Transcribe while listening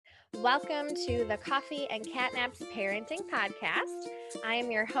Welcome to the Coffee and Catnaps Parenting Podcast. I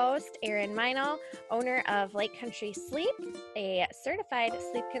am your host, Erin Meinel, owner of Lake Country Sleep, a certified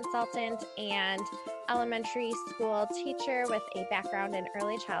sleep consultant and elementary school teacher with a background in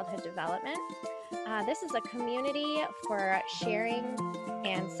early childhood development. This is a community for sharing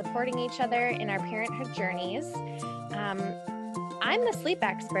and supporting each other in our parenthood journeys. I'm the sleep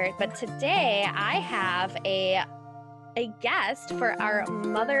expert, but today I have a guest for our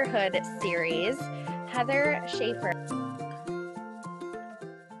motherhood series, Heather Schaefer.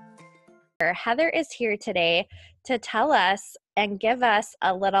 Heather is here today to tell us and give us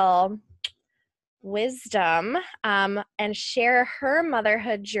a little wisdom and share her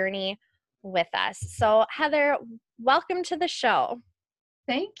motherhood journey with us. So Heather, welcome to the show.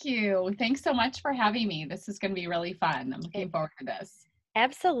 Thank you. Thanks so much for having me. This is going to be really fun. I'm looking forward to this.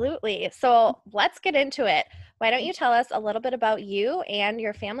 Absolutely. So let's get into it. Why don't you tell us a little bit about you and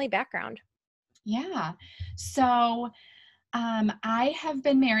your family background? Yeah. So I have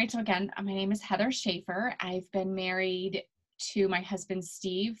been married. So again, my name is Heather Schaefer. I've been married to my husband,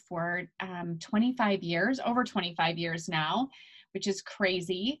 Steve, for 25 years, over 25 years now, which is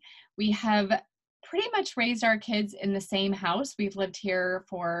crazy. We have pretty much raised our kids in the same house. We've lived here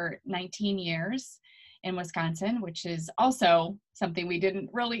for 19 years in Wisconsin, which is also something we didn't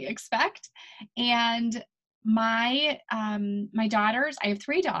really expect. And my daughters, I have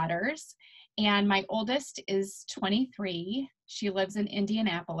three daughters, and my oldest is 23. She lives in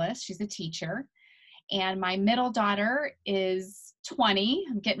Indianapolis. She's a teacher. And my middle daughter is 20.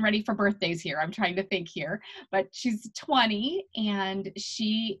 I'm getting ready for birthdays here. I'm trying to think here, but she's 20 and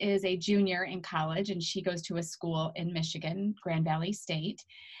she is a junior in college, and she goes to a school in Michigan, Grand Valley State.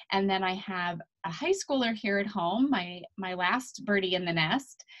 And then I have a high schooler here at home, my last birdie in the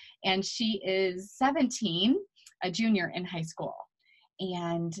nest, and she is 17, a junior in high school.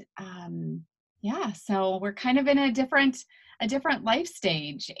 And yeah, so we're kind of in a different life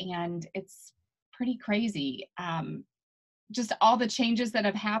stage, and it's pretty crazy. Just all the changes that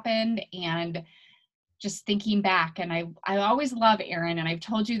have happened, and just thinking back. And I always love, Erin, and I've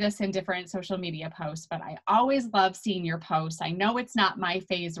told you this in different social media posts, but I always love seeing your posts. I know it's not my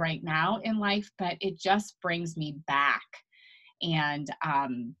phase right now in life, but it just brings me back. And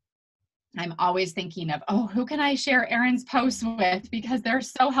I'm always thinking of, oh, who can I share Erin's posts with, because they're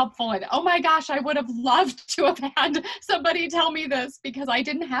so helpful. And oh my gosh, I would have loved to have had somebody tell me this, because I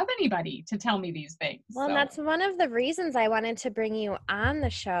didn't have anybody to tell me these things. Well, and that's one of the reasons I wanted to bring you on the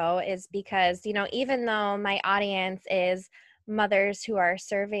show, is because, even though my audience is mothers who are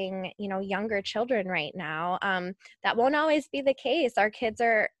serving, younger children right now, that won't always be the case. Our kids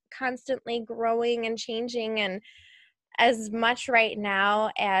are constantly growing and changing, and as much right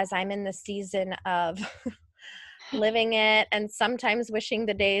now as I'm in the season of living it and sometimes wishing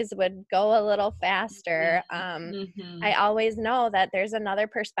the days would go a little faster, I always know that there's another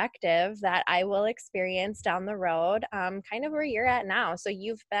perspective that I will experience down the road, kind of where you're at now. So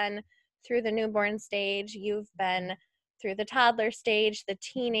you've been through the newborn stage, you've been through the toddler stage, the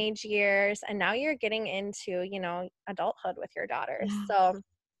teenage years, and now you're getting into, adulthood with your daughters. Yeah. So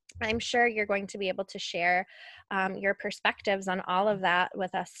I'm sure you're going to be able to share your perspectives on all of that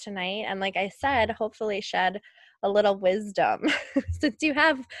with us tonight. And like I said, hopefully shed a little wisdom since you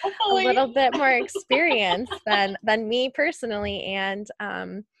have Hopefully. a little bit more experience than me personally, and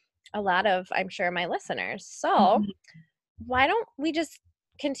a lot of, I'm sure, my listeners. So why don't we just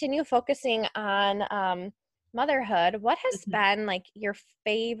continue focusing on motherhood? What has been like your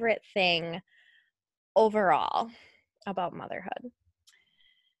favorite thing overall about motherhood?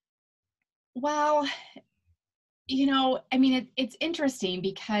 Well, it's interesting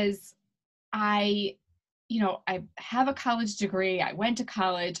because I have a college degree. I went to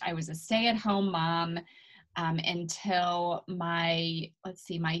college. I was a stay-at-home mom until my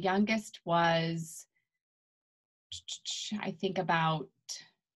youngest was, I think, about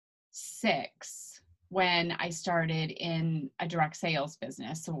 6, when I started in a direct sales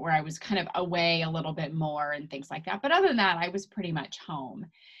business, so where I was kind of away a little bit more and things like that. But other than that, I was pretty much home.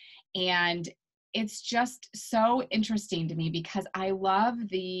 And it's just so interesting to me because I love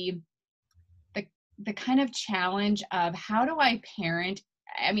the kind of challenge of, how do I parent?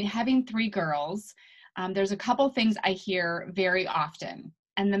 I mean, having 3 girls, there's a couple things I hear very often.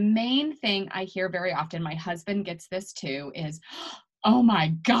 And the main thing I hear very often, my husband gets this too, is, oh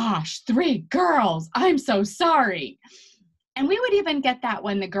my gosh, 3 girls, I'm so sorry. And we would even get that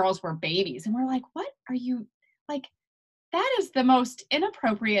when the girls were babies. And we're like, what are you, like, that is the most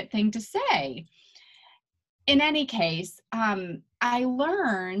inappropriate thing to say. In any case, I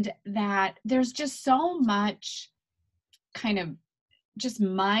learned that there's just so much kind of just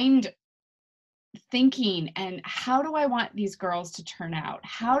mind thinking, and how do I want these girls to turn out?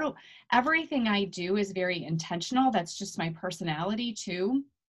 Everything I do is very intentional. That's just my personality too.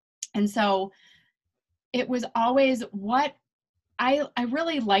 And so it was always what I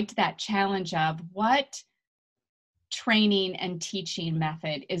really liked that challenge of what training and teaching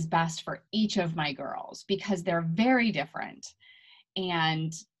method is best for each of my girls, because they're very different.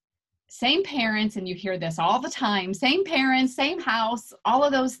 And same parents, and you hear this all the time, same parents, same house, all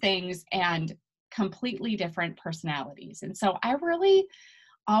of those things, and completely different personalities. And so I really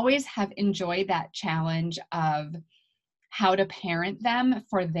always have enjoyed that challenge of how to parent them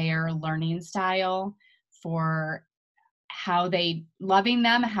for their learning style, for how they loving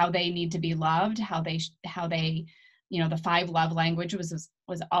them, how they need to be loved, how they, the 5 love language was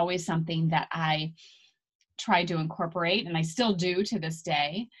always something that I tried to incorporate, and I still do to this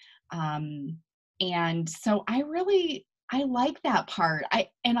day. And so I like that part.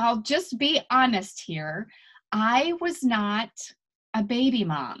 And I'll just be honest here. I was not a baby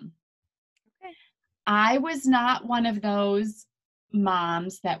mom. Okay. I was not one of those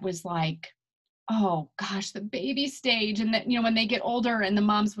moms that was like, oh gosh, the baby stage. And that, when they get older and the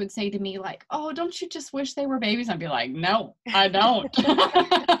moms would say to me like, oh, don't you just wish they were babies? I'd be like, no, I don't.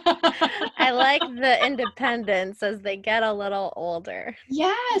 I like the independence as they get a little older.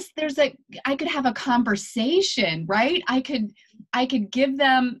 Yes, I could have a conversation, right? I could give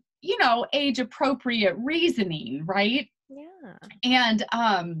them, age appropriate reasoning, right? Yeah. And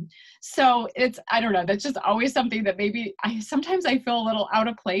so I don't know, that's just always something that maybe sometimes I feel a little out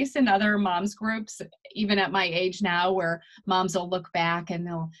of place in other moms groups, even at my age now, where moms will look back and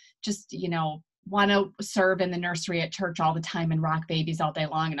they'll just, want to serve in the nursery at church all the time and rock babies all day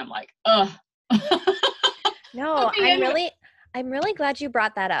long. And I'm like, ugh. No, I'm really glad you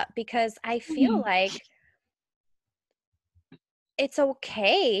brought that up, because I feel like it's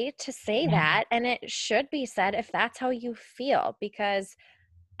okay to say Yeah. that, and it should be said if that's how you feel, because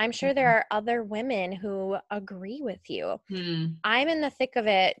I'm sure there are other women who agree with you. Mm. I'm in the thick of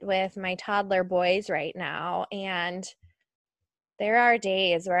it with my toddler boys right now, and there are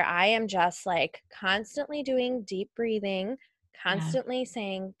days where I am just like constantly doing deep breathing, Yeah. constantly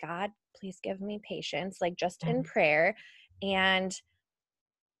saying, God, please give me patience, like just Yeah. in prayer. And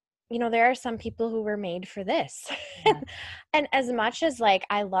there are some people who were made for this. Yeah. And as much as like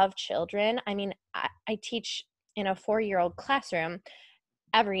I love children, I mean, I teach in a 4-year-old classroom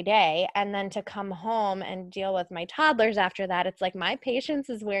every day. And then to come home and deal with my toddlers after that, it's like my patience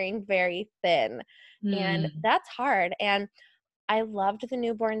is wearing very thin. And Mm. that's hard. And I loved the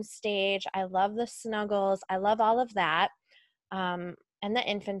newborn stage. I love the snuggles. I love all of that. And the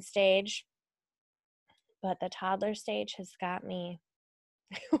infant stage. But the toddler stage has got me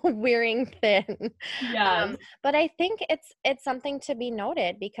wearing thin. Yes. But I think it's something to be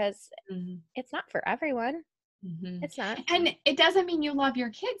noted, because Mhm. it's not for everyone. Mhm. It's not. And it doesn't mean you love your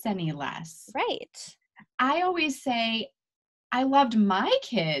kids any less. Right. I always say I loved my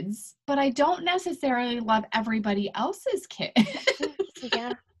kids, but I don't necessarily love everybody else's kids. Mm,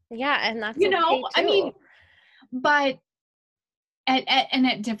 yeah. Yeah, and that's okay I too. mean, but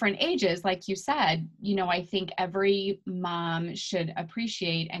at different ages, like you said, I think every mom should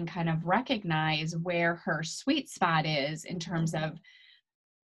appreciate and kind of recognize where her sweet spot is in terms of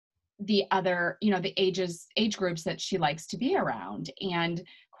the other, the age groups that she likes to be around. And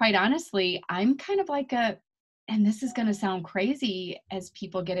quite honestly, I'm kind of like and this is going to sound crazy as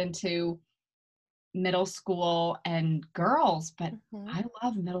people get into middle school and girls, but Mhm. I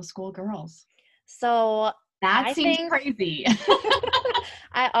love middle school girls. So That I seems think crazy.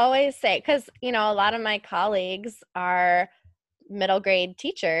 I always say, because a lot of my colleagues are middle grade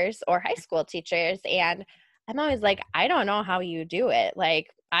teachers or high school teachers, and I'm always like, I don't know how you do it. Like,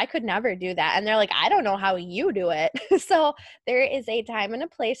 I could never do that. And they're like, I don't know how you do it. So there is a time and a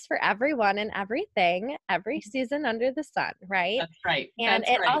place for everyone and everything, every season under the sun, right? That's right. And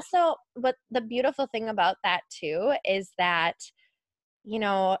That's it right. also, but the beautiful thing about that too is that, you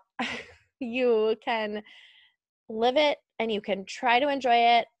know, you can live it and you can try to enjoy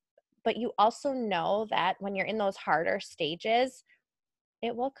it, but you also know that when you're in those harder stages,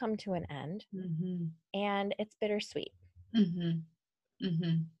 it will come to an end, Mhm. and it's bittersweet. Mhm.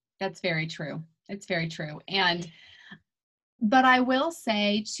 Mhm. That's very true. It's very true. But I will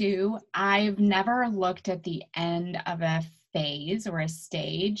say too, I've never looked at the end of a phase or a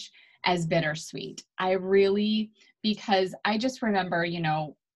stage as bittersweet. Because I just remember,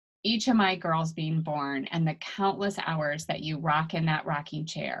 each of my girls being born and the countless hours that you rock in that rocking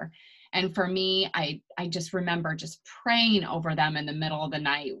chair. And for me, I just remember just praying over them in the middle of the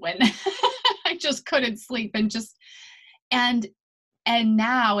night when I just couldn't sleep and And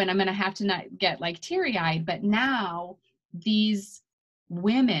now, and I'm going to have to not get like teary-eyed, but now these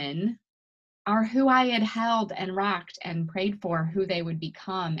women are who I had held and rocked and prayed for who they would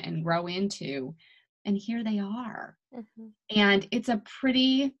become and grow into. And here they are. Mm-hmm. And it's a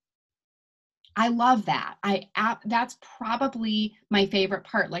pretty, I love that. That's probably my favorite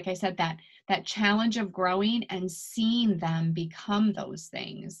part. Like I said, that challenge of growing and seeing them become those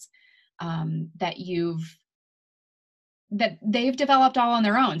things that they've developed all on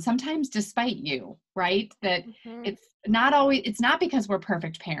their own, sometimes despite you, right? That Mm-hmm. it's not because we're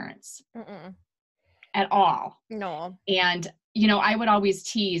perfect parents Mm-mm. at all. No. And, I would always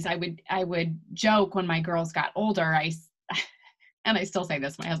tease, I would joke when my girls got older, and I still say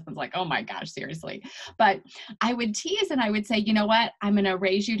this, my husband's like, oh my gosh, seriously. But I would tease and I would say, you know what? I'm going to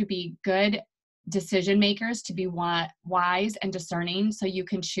raise you to be good decision makers, to be wise and discerning, so you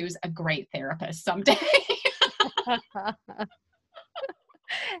can choose a great therapist someday.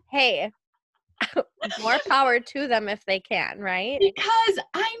 Hey, more power to them if they can, right? Because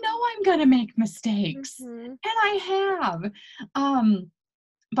I know I'm going to make mistakes, Mm-hmm. and I have.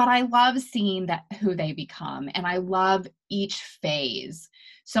 But I love seeing who they become, and I love each phase.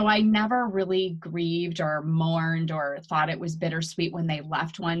 So I never really grieved or mourned or thought it was bittersweet when they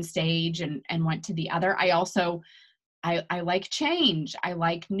left one stage and went to the other. I like change. I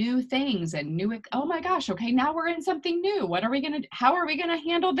like new things and oh my gosh, okay, now we're in something new. How are we going to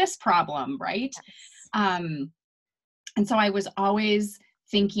handle this problem, right? Yes. And so I was always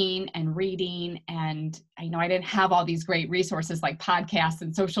thinking and reading, and I know I didn't have all these great resources like podcasts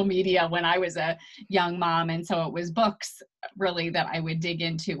and social media when I was a young mom. And so it was books really that I would dig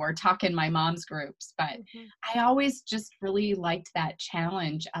into or talk in my mom's groups. But Mm-hmm. I always just really liked that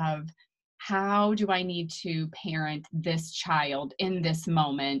challenge of, how do I need to parent this child in this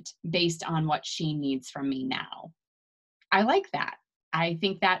moment based on what she needs from me now? I like that. I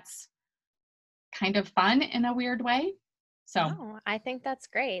think that's kind of fun in a weird way. So, No, I think that's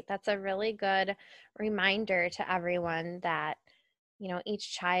great. That's a really good reminder to everyone that,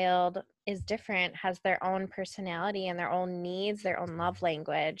 each child is different, has their own personality and their own needs, their own love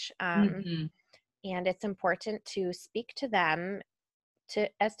language. mhm, And it's important to speak to them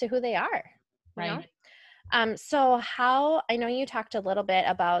as to who they are, you know? right. So I know you talked a little bit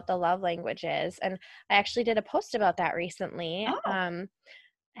about the love languages, and I actually did a post about that recently. Oh,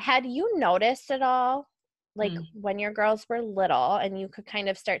 Had you noticed at all, like mm. when your girls were little and you could kind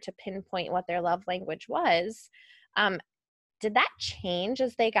of start to pinpoint what their love language was, um, did that change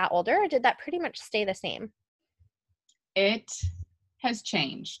as they got older, or did that pretty much stay the same? It has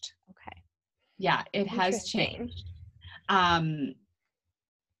changed. Okay, Yeah, it has interesting. changed. Um,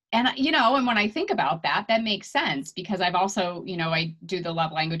 and when I think about that, that makes sense, because I've also, I do the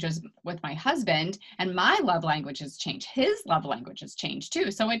love languages with my husband, and my love language has changed. His love language has changed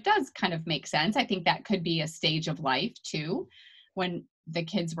too. So it does kind of make sense. I think that could be a stage of life too. When the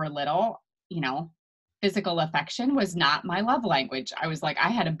kids were little, physical affection was not my love language. I was like, I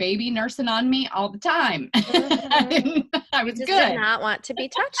had a baby nursing on me all the time. Hmm. I You was just did good. not want to be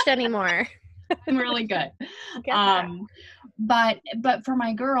touched anymore. I'm really good. Get that. Um, but for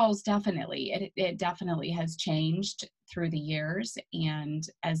my girls, definitely, it definitely has changed through the years, and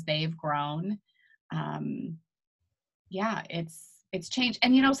as they've grown, um, yeah, it's changed.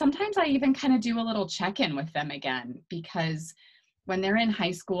 And sometimes I even kind of do a little check-in with them again, because when they're in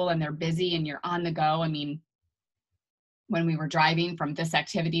high school and they're busy and you're on the go, I mean, when we were driving from this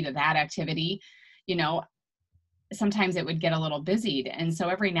activity to that activity, you know, sometimes it would get a little busied. And so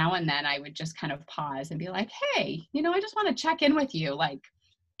every now and then I would just kind of pause and be like, hey, I just want to check in with you. Like,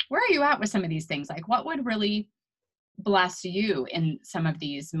 where are you at with some of these things? Like, what would really bless you in some of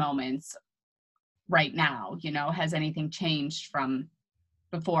these moments right now? Has anything changed from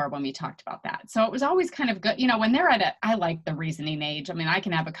before when we talked about that? So it was always kind of good. When they're I like the reasoning age. I mean, I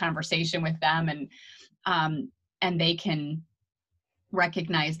can have a conversation with them, and they can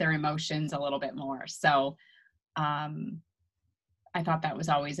recognize their emotions a little bit more. So, I thought that was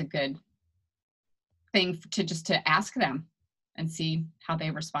always a good thing to ask them and see how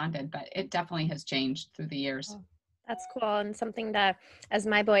they responded. But it definitely has changed through the years. Oh, that's cool, and something that, as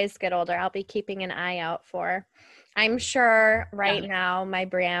my boys get older, I'll be keeping an eye out for. I'm sure right Yeah. now my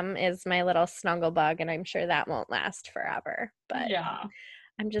Bram is my little snuggle bug, and I'm sure that won't last forever, but Yeah,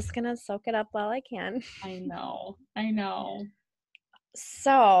 I'm just gonna soak it up while I can. I know. I know.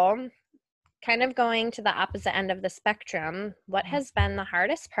 So, kind of going to the opposite end of the spectrum, what has been the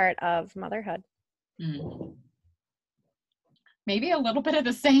hardest part of motherhood? Mm. Maybe a little bit of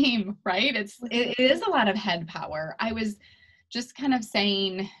the same, right? It is a lot of head power. I was just kind of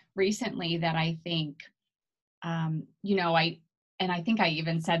saying recently that I think, I and I think I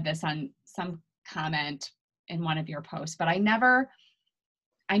even said this on some comment in one of your posts, but I never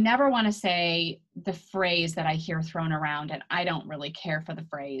want to say the phrase that I hear thrown around, and I don't really care for the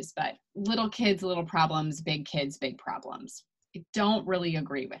phrase, but little kids, little problems, big kids, big problems. I don't really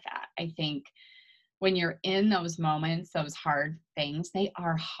agree with that. I think when you're in those moments, those hard things, they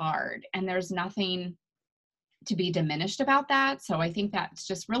are hard, and there's nothing to be diminished about that. So I think that's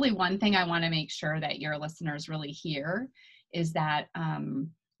just really one thing I want to make sure that your listeners really hear is that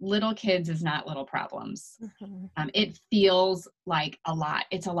little kids is not little problems. Mm-hmm. It feels like a lot.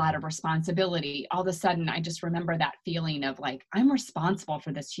 It's a lot of responsibility. All of a sudden, I just remember that feeling of like, I'm responsible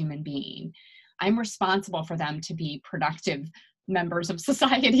for this human being. I'm responsible for them to be productive members of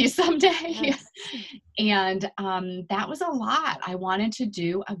society someday. Yes. And that was a lot. I wanted to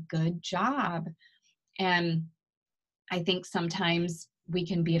do a good job. And I think sometimes we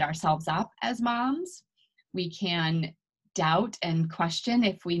can beat ourselves up as moms. We can doubt and question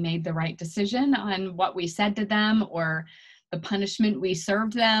if we made the right decision on what we said to them or the punishment we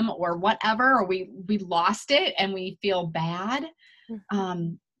served them or whatever, or we lost it and we feel bad.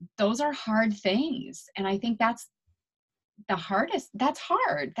 Those are hard things. And I think that's the hardest. That's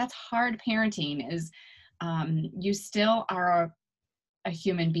hard. That's hard parenting is you still are a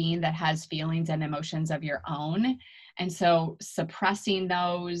human being that has feelings and emotions of your own. And so suppressing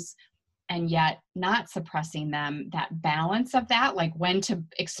those and yet not suppressing them, that balance of that, like when to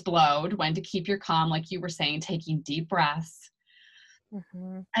explode, when to keep your calm, like you were saying, taking deep breaths.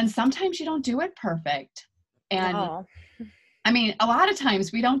 Mm-hmm. And sometimes you don't do it perfect. And No. I mean, a lot of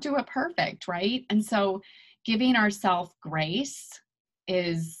times we don't do it perfect, right? And so giving ourselves grace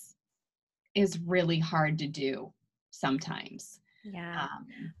is really hard to do sometimes. Yeah.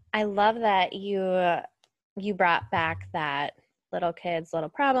 I love that you brought back that little kids, little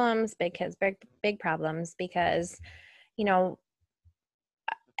problems, big kids, big problems, because, you know,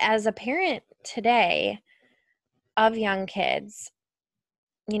 as a parent today of young kids,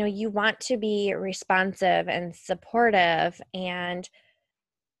 you know, you want to be responsive and supportive. And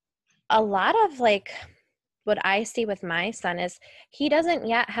a lot of like what I see with my son is he doesn't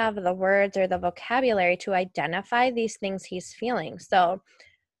yet have the words or the vocabulary to identify these things he's feeling. So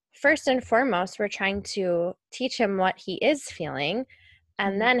first and foremost, we're trying to teach him what he is feeling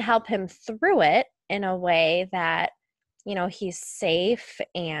and then help him through it in a way that, you know, he's safe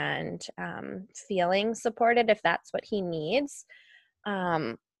and feeling supported if that's what he needs.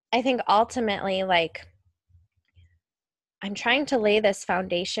 I think ultimately, like, I'm trying to lay this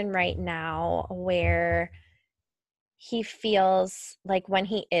foundation right now where he feels like when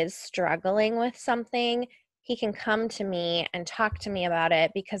he is struggling with something, he can come to me and talk to me about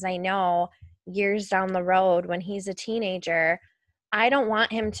it, because I know years down the road when he's a teenager, I don't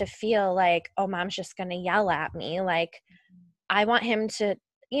want him to feel like, oh, mom's just going to yell at me. Like, I want him to,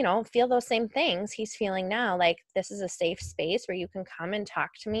 you know, feel those same things he's feeling now. Like, this is a safe space where you can come and talk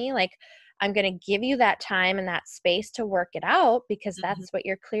to me. Like, I'm going to give you that time and that space to work it out because that's what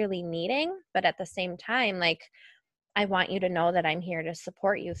you're clearly needing. But at the same time, like, I want you to know that I'm here to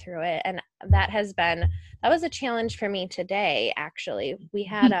support you through it. And that was a challenge for me today. Actually, we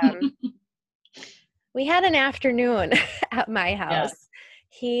had an afternoon at my house.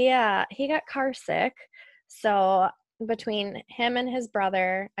 Yeah. He got car sick. So between him and his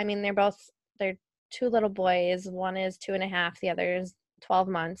brother, I mean, they're two little boys. One is 2.5, the other is 12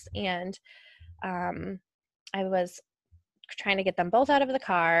 months. And I was trying to get them both out of the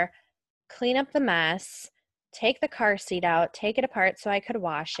car, clean up the mess, take the car seat out, take it apart so I could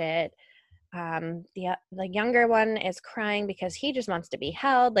wash it. The younger one is crying because he just wants to be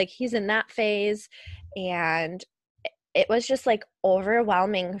held. Like, he's in that phase. And it was just like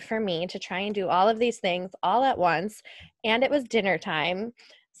overwhelming for me to try and do all of these things all at once. And it was dinner time.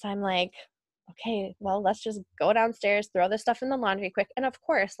 So I'm like, okay, well, let's just go downstairs, throw this stuff in the laundry quick. And of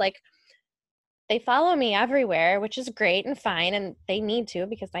course, like, they follow me everywhere, which is great and fine. And they need to,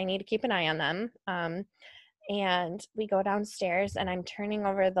 because I need to keep an eye on them. And we go downstairs and I'm turning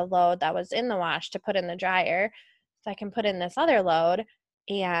over the load that was in the wash to put in the dryer so I can put in this other load.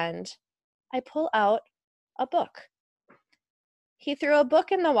 And I pull out a book. He threw a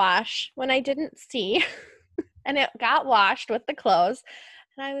book in the wash when I didn't see, and it got washed with the clothes.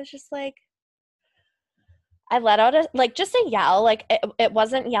 And I was just like, I let out just a yell. Like, it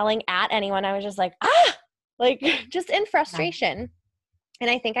wasn't yelling at anyone. I was just like, ah, like, just in frustration. And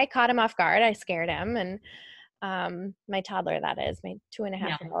I think I caught him off guard. I scared him. And my toddler, that is, my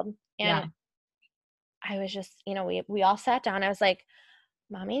 2.5-year-old. And I was just, you know, we all sat down. I was like,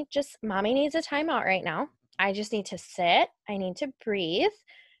 mommy needs a timeout right now. I just need to sit. I need to breathe.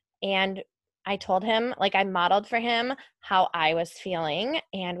 And I told him, like, I modeled for him how I was feeling,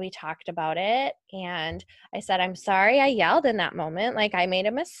 and we talked about it. And I said, I'm sorry I yelled in that moment. Like, I made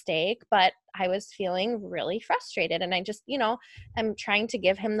a mistake, but I was feeling really frustrated. And I just, I'm trying to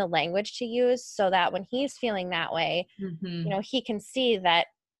give him the language to use so that when he's feeling that way, Mm-hmm. he can see that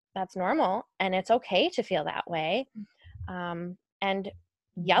that's normal and it's okay to feel that way. And Mm-hmm.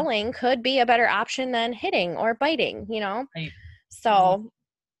 yelling could be a better option than hitting or biting. Right. Mm-hmm. So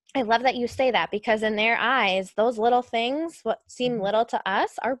I love that you say that, because in their eyes, those little things, what seem little to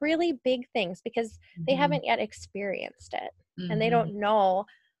us, are really big things because they Mm-hmm. haven't yet experienced it and they Mm-hmm. don't know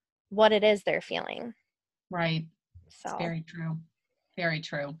what it is they're feeling. Right. It's So, very true. Very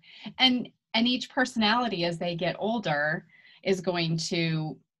true. And each personality as they get older is going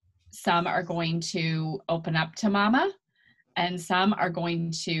to, some are going to open up to mama and some are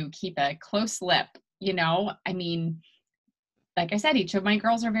going to keep a close lip. I mean, like I said, each of my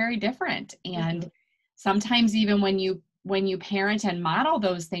girls are very different. And mhm. sometimes even when you parent and model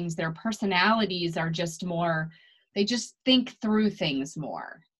those things, their personalities are just more, they just think through things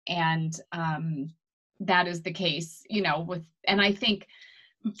more. And that is the case, and I think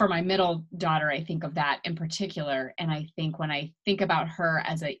for my middle daughter, I think of that in particular. And I think when I think about her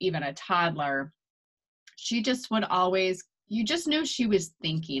as even a toddler, she just would always, you just knew she was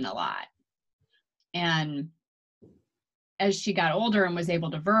thinking a lot. And as she got older and was able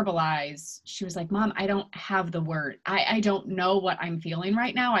to verbalize, she was like, Mom, I don't have the word. I don't know what I'm feeling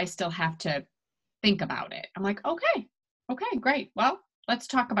right now. I still have to think about it. I'm like, okay, great. Well, let's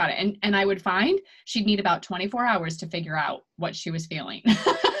talk about it. And I would find she'd need about 24 hours to figure out what she was feeling.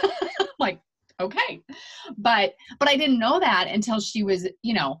 Like, okay. But I didn't know that until she was,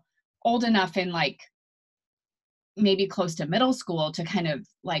 old enough in like maybe close to middle school to kind of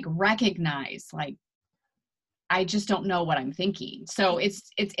like recognize, like, I just don't know what I'm thinking. So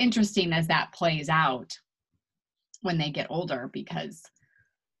it's interesting as that plays out when they get older, because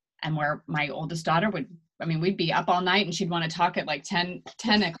and where my oldest daughter we'd be up all night and she'd want to talk at like 10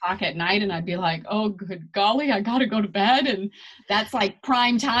 o'clock at night. And I'd be like, oh, good golly, I got to go to bed. And that's like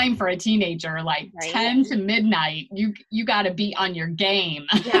prime time for a teenager, like Right. 10 to midnight. You got to be on your game.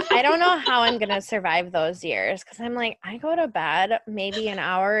 Yeah, I don't know how I'm going to survive those years, because I'm like, I go to bed maybe an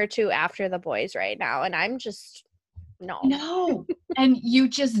hour or two after the boys right now, and I'm just, no. No. And you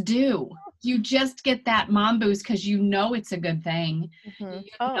just do. You just get that mom boost because it's a good thing. Mhm.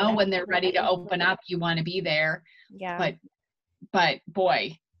 You Oh, know when they're ready to absolutely. open up, you want to be there. Yeah. But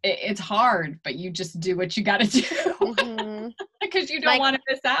boy, it's hard, but you just do what you got to do Mhm. because you don't My want to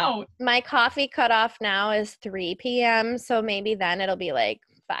miss out. my coffee cutoff now is 3 p.m., so maybe then it'll be like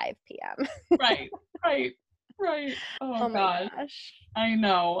 5 p.m. Right, right, right. Oh Oh my gosh, gosh. I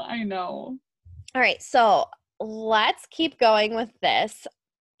know, I know. All right, so let's keep going with this.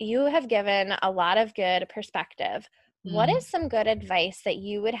 You have given a lot of good perspective. What Mm, is some good advice that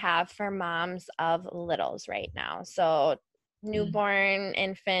you would have for moms of littles right now? So, mm, newborn,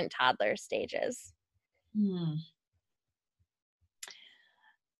 infant, toddler stages. mm.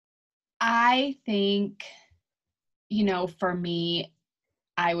 I think, for me,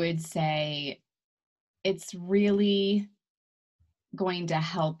 I would say it's really going to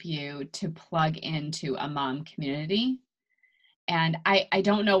help you to plug into a mom community. And I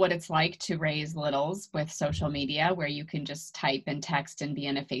don't know what it's like to raise littles with social media where you can just type and text and be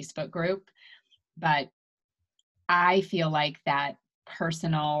in a Facebook group. But I feel like that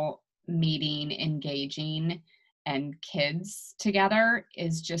personal meeting, engaging, and kids together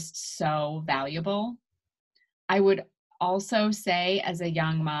is just so valuable. I would also say, as a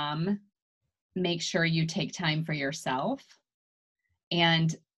young mom, make sure you take time for yourself.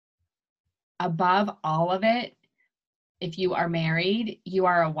 And above all of it, if you are married, you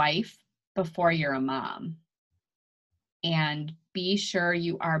are a wife before you're a mom. And be sure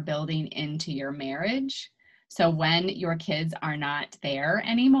you are building into your marriage. So when your kids are not there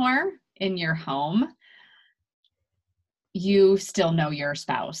anymore in your home, you still know your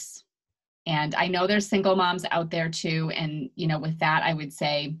spouse. And I know there's single moms out there too. And, with that, I would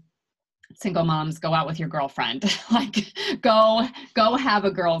say, single moms, go out with your girlfriend. Like, go have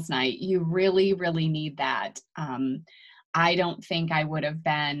a girls' night. You really, really need that. I don't think I would have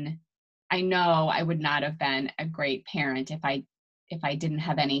been, I know I would not have been a great parent if I didn't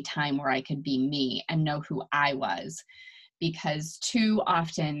have any time where I could be me and know who I was. Because too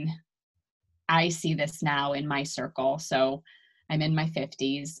often I see this now in my circle. So I'm in my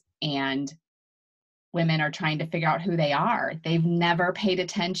 50s and women are trying to figure out who they are. They've never paid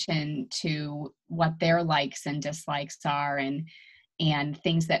attention to what their likes and dislikes are, and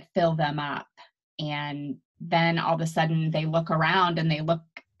things that fill them up. And then all of a sudden they look around and they look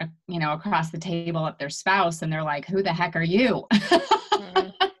across the table at their spouse, and they're like, who the heck are you?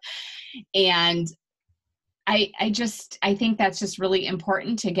 Mhm. And I think that's just really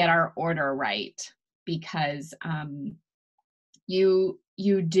important to get our order right, because you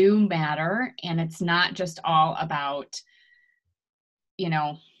do matter, and it's not just all about, you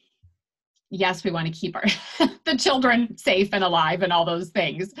know, yes, we want to keep our the children safe and alive and all those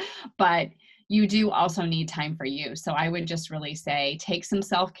things, but you do also need time for you. So I would just really say, take some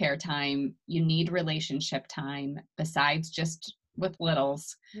self-care time. You need relationship time besides just with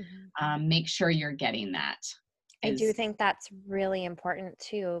littles. Mhm. Make sure you're getting that. I do Is think that's really important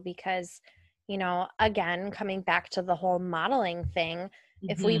too, because, again, coming back to the whole modeling thing,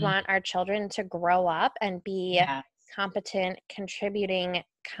 if we Mhm. want our children to grow up and be Yeah. competent, contributing,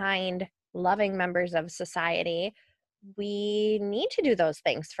 kind, loving members of society, we need to do those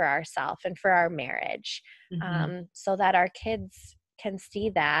things for ourselves and for our marriage, Mhm. so that our kids can see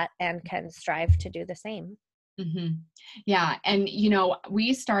that and can strive to do the same. Mhm. Yeah, and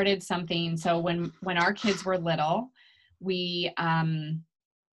we started something. So when our kids were little, we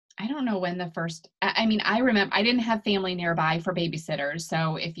I don't know when the first, I mean, I remember I didn't have family nearby for babysitters.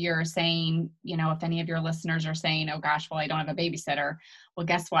 So if you're saying, if any of your listeners are saying, oh gosh, well, I don't have a babysitter. Well,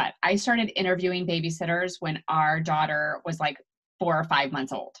 guess what? I started interviewing babysitters when our daughter was like 4 or 5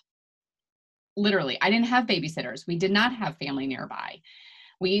 months old. Literally, I didn't have babysitters. We did not have family nearby.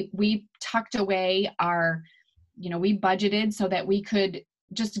 We tucked away our, we budgeted so that we could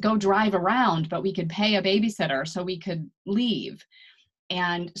just go drive around, but we could pay a babysitter so we could leave.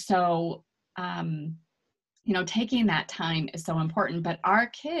 And so, taking that time is so important. But our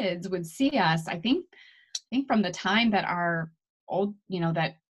kids would see us, I think from the time that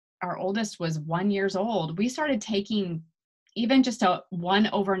that our oldest was 1 years old, we started taking even just a one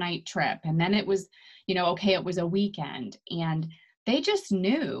overnight trip. And then it was, okay, it was a weekend. And they just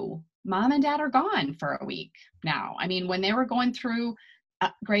knew mom and dad are gone for a week now. I mean, when they were going through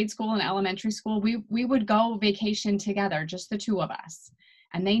grade school and elementary school, we would go vacation together, just the two of us.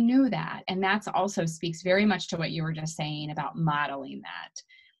 And they knew that. And that's also speaks very much to what you were just saying about modeling that.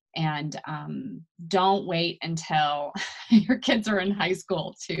 And don't wait until your kids are in high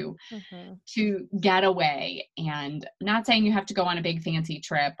school Mhm. to get away. And not saying you have to go on a big fancy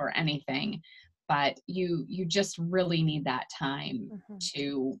trip or anything, but you just really need that time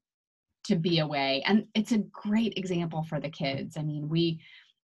Mhm. to be away. And it's a great example for the kids. I mean, we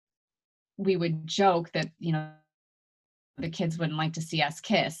would joke that the kids wouldn't like to see us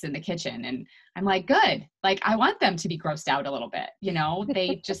kiss in the kitchen, and I'm like, good, like I want them to be grossed out a little bit.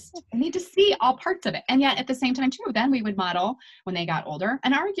 They need to see all parts of it. And yet at the same time too, then we would model, when they got older,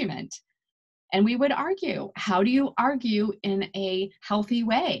 an argument. And we would argue. How do you argue in a healthy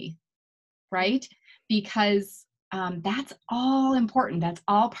way, right? Because that's all important. That's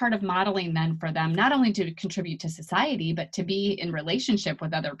all part of modeling then for them, not only to contribute to society, but to be in relationship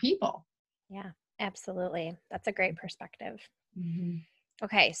with other people. Yeah, absolutely. That's a great perspective. Mhm.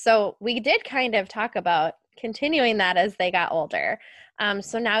 Okay, so we did kind of talk about continuing that as they got older.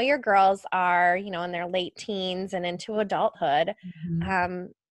 So now your girls are, in their late teens and into adulthood. Mhm.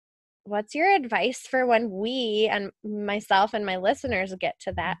 Um, what's your advice for when we and myself and my listeners get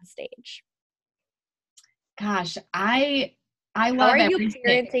to that stage? Gosh, I How love are you every stage.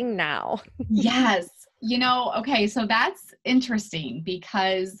 parenting now? Yes. Okay, so that's interesting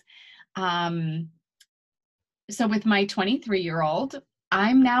because um so with my 23-year-old,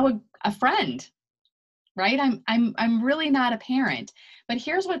 I'm now a friend, right? I'm really not a parent. But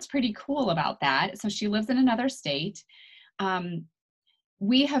here's what's pretty cool about that. So she lives in another state. Um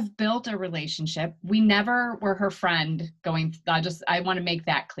we have built a relationship. We never were her friend going, I want to make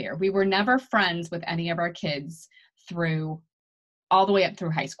that clear. We were never friends with any of our kids through all the way up through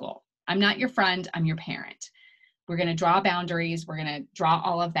high school. I'm not your friend, I'm your parent. We're going to draw boundaries, we're going to draw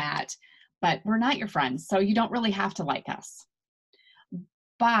all of that, but we're not your friends, so you don't really have to like us.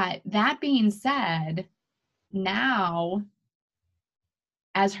 But that being said, now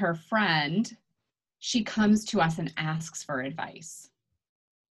as her friend, she comes to us and asks for advice.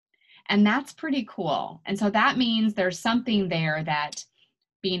 And that's pretty cool. And so that means there's something there that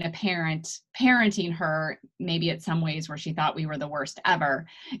being a parent, parenting her, maybe at some ways where she thought we were the worst ever,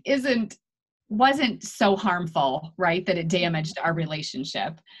 wasn't so harmful, right? That it damaged our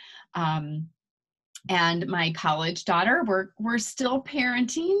relationship. Um, and my college daughter, we're still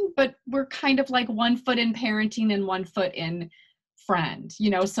parenting, but we're kind of like one foot in parenting and one foot in friend.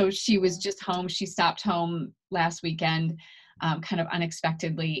 So she was just home. She stopped home last weekend, kind of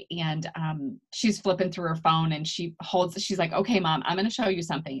unexpectedly, and she's flipping through her phone, and she's like, okay, mom, I'm going to show you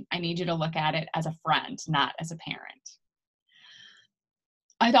something. I need you to look at it as a friend, not as a parent.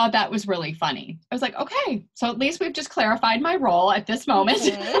 I thought that was really funny. I was like, okay, so at least we've just clarified my role at this moment.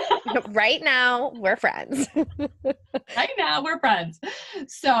 Right now, we're friends. Right now, we're friends.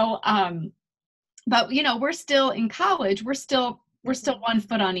 So, but you know, we're still in college. We're still one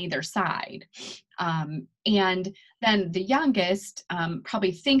foot on either side. And then the youngest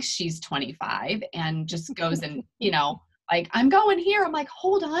probably thinks she's 25 and just goes and, you know, like, I'm going here. I'm like,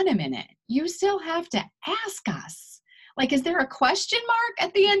 hold on a minute. You still have to ask us. Like, is there a question mark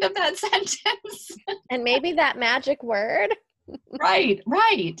at the end of that sentence? And maybe that magic word. Right,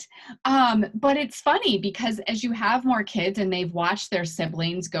 right. But it's funny because as you have more kids and they've watched their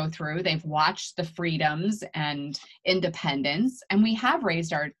siblings go through, they've watched the freedoms and independence, and we have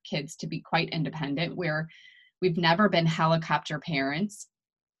raised our kids to be quite independent, where we've never been helicopter parents.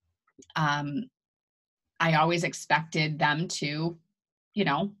 Um, I always expected them to, you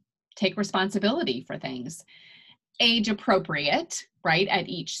know, take responsibility for things, age appropriate, right, at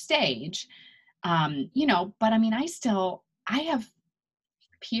each stage. You know, but I mean, I have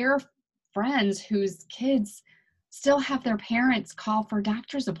peer friends whose kids still have their parents call for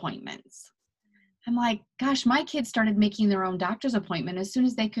doctor's appointments. I'm like, gosh, my kids started making their own doctor's appointment as soon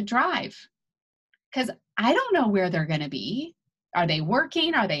as they could drive. Because I don't know where they're going to be. Are they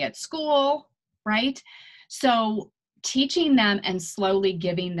working? Are they at school? Right? So teaching them and slowly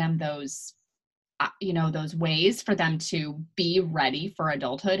giving them those, you know, those ways for them to be ready for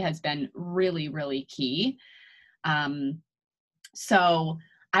adulthood has been really, really key. So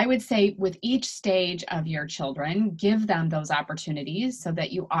I would say with each stage of your children, give them those opportunities so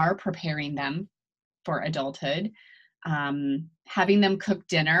that you are preparing them for adulthood. Having them cook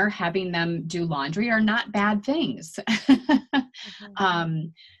dinner, having them do laundry are not bad things.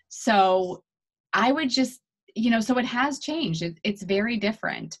 So I would just, you know, so it has changed. It's very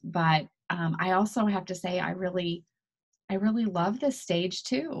different, but I also have to say I really love this stage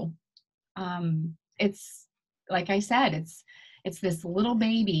too. It's like I said, it's this little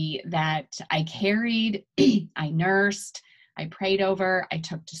baby that I carried, I nursed, I prayed over, I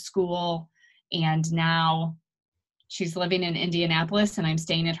took to school, and now she's living in Indianapolis and I'm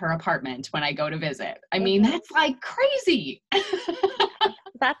staying at her apartment when I go to visit. I mean, that's like crazy.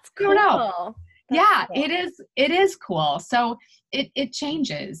 That's I don't know. cool. Yeah, cool. It is cool. So it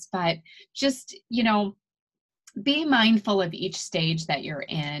changes, but just, you know, be mindful of each stage that you're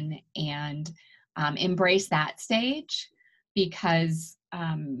in and embrace that stage, because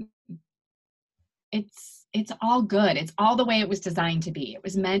it's all good. It's all the way it was designed to be. It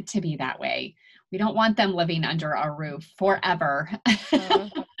was meant to be that way. We don't want them living under our roof forever.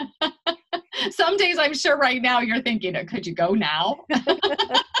 Some days I'm sure right now you're thinking, could you go now?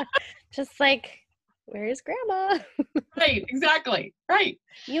 Just like, where's grandma? Right, exactly. Right.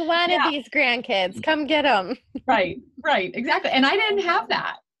 You wanted these grandkids, come get them. Right, exactly. And I didn't have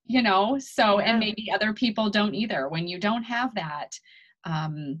that, you know, so, and maybe other people don't either. When you don't have that,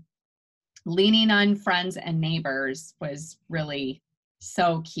 leaning on friends and neighbors was really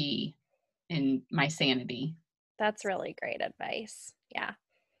so key in my sanity. That's really great advice. Yeah.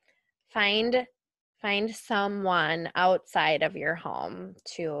 Find someone outside of your home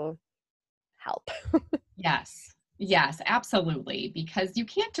to help. Yes, absolutely. Because you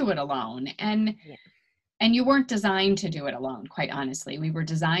can't do it alone. And you weren't designed to do it alone, quite honestly. We were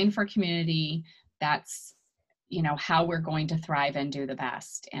designed for community. That's, you know, how we're going to thrive and do the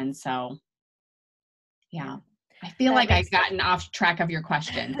best. And so, yeah. I feel like I've gotten off track of your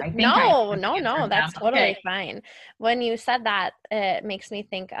question. I think no, that's totally fine. When you said that, it makes me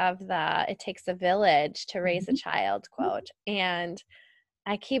think of it takes a village to raise a child quote. And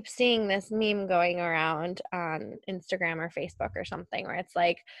I keep seeing this meme going around on Instagram or Facebook or something where it's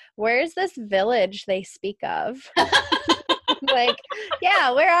like, where's this village they speak of? Like, yeah,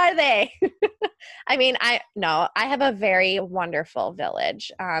 where are they? I mean, I have a very wonderful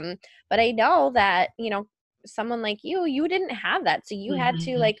village. But I know that, you know, someone like you didn't have that. So you had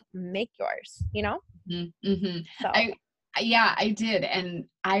to like make yours, you know? So. I did. And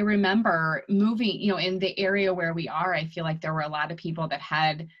I remember moving, you know, in the area where we are, I feel like there were a lot of people that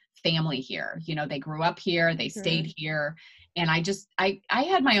had family here. You know, they grew up here, they stayed here. And I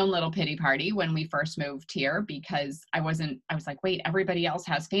had my own little pity party when we first moved here, because I was like, wait, everybody else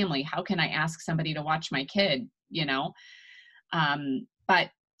has family. How can I ask somebody to watch my kid, you know?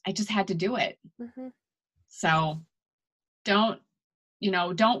 But I just had to do it. So don't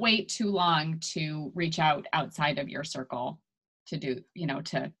wait too long to reach out outside of your circle to do, you know,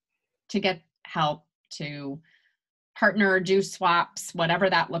 to get help, to partner, do swaps, whatever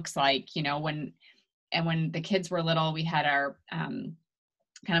that looks like. You know, when the kids were little, we had our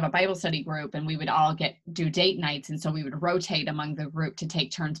kind of a Bible study group, and we would all do date nights. And so we would rotate among the group to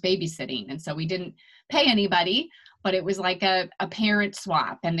take turns babysitting. And so we didn't pay anybody, but it was like a parent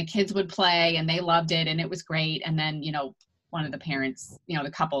swap, and the kids would play and they loved it and it was great. And then, one of the parents,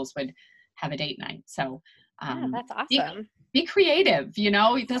 the couples would have a date night. So Yeah, that's awesome. be creative,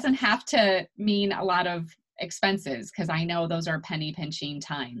 it doesn't have to mean a lot of expenses, because I know those are penny pinching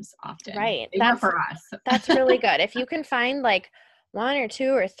times often. Right. They were for us. That's really good. If you can find like 1 or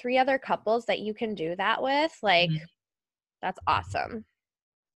 2 or 3 other couples that you can do that with, like that's awesome.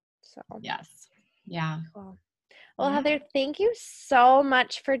 So yes. Yeah. cool. Well, Heather, thank you so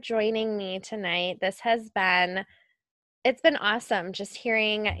much for joining me tonight. It's been awesome just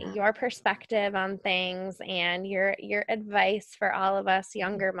hearing your perspective on things and your advice for all of us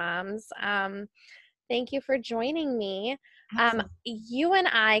younger moms. Thank you for joining me. You and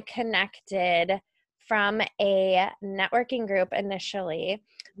I connected from a networking group initially.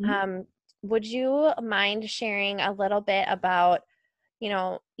 Would you mind sharing a little bit about,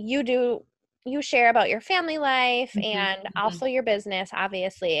 you share about your family life and also your business,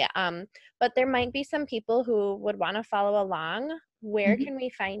 obviously. But there might be some people who would want to follow along. Where can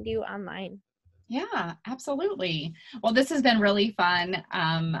we find you online? Yeah, absolutely. Well, this has been really fun.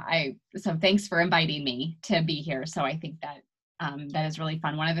 So thanks for inviting me to be here. So I think that that is really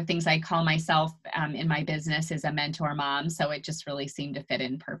fun. One of the things I call myself in my business is a mentor mom. So it just really seemed to fit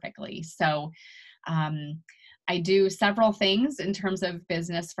in perfectly. So I do several things in terms of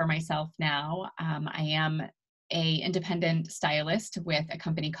business for myself now. I am a independent stylist with a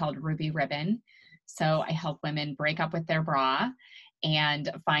company called Ruby Ribbon. So I help women break up with their bra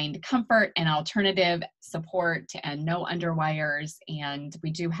and find comfort and alternative support and no underwires. And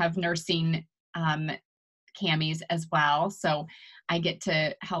we do have nursing camis as well. So I get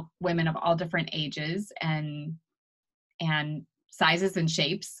to help women of all different ages and sizes and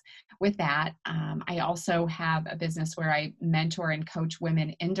shapes with that. I also have a business where I mentor and coach women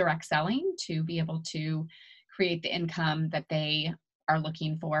in direct selling to be able to create the income that they are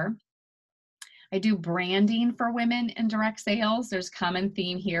looking for. I do branding for women in direct sales. There's a common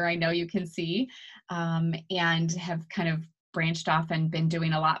theme here, I know you can see, and have kind of branched off and been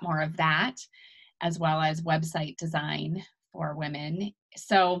doing a lot more of that, as well as website design for women.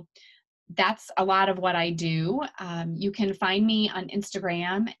 So that's a lot of what I do. You can find me on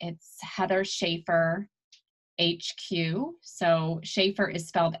Instagram. It's Heather Schaefer HQ. So Schaefer is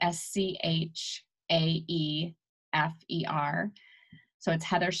spelled SCHAEFER. So it's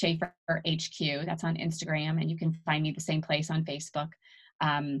Heather Schaefer HQ. That's on Instagram, and you can find me the same place on Facebook.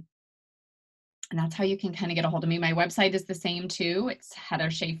 And that's how you can kind of get a hold of me. My website is the same too. It's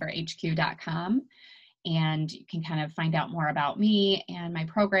heatherschaeferhq.com. And you can kind of find out more about me and my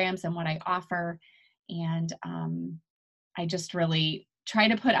programs and what I offer. And I just really try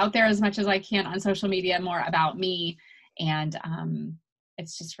to put out there as much as I can on social media more about me. And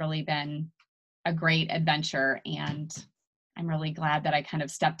it's just really been a great adventure. And I'm really glad that I kind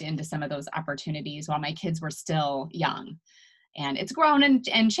of stepped into some of those opportunities while my kids were still young. And it's grown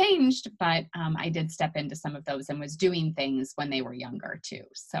and changed, but I did step into some of those and was doing things when they were younger too.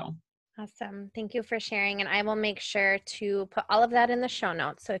 So. Awesome. Thank you for sharing. And I will make sure to put all of that in the show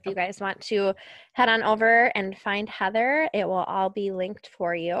notes. So if you guys want to head on over and find Heather, it will all be linked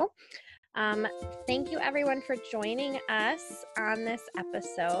for you. Thank you everyone for joining us on this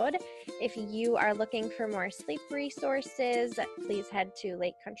episode. If you are looking for more sleep resources, please head to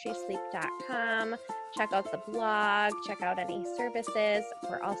lakecountrysleep.com. Check out the blog, check out any services.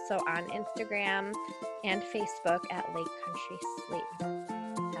 We're also on Instagram and Facebook at Lake Country Sleep.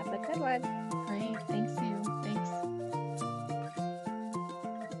 Have a good one.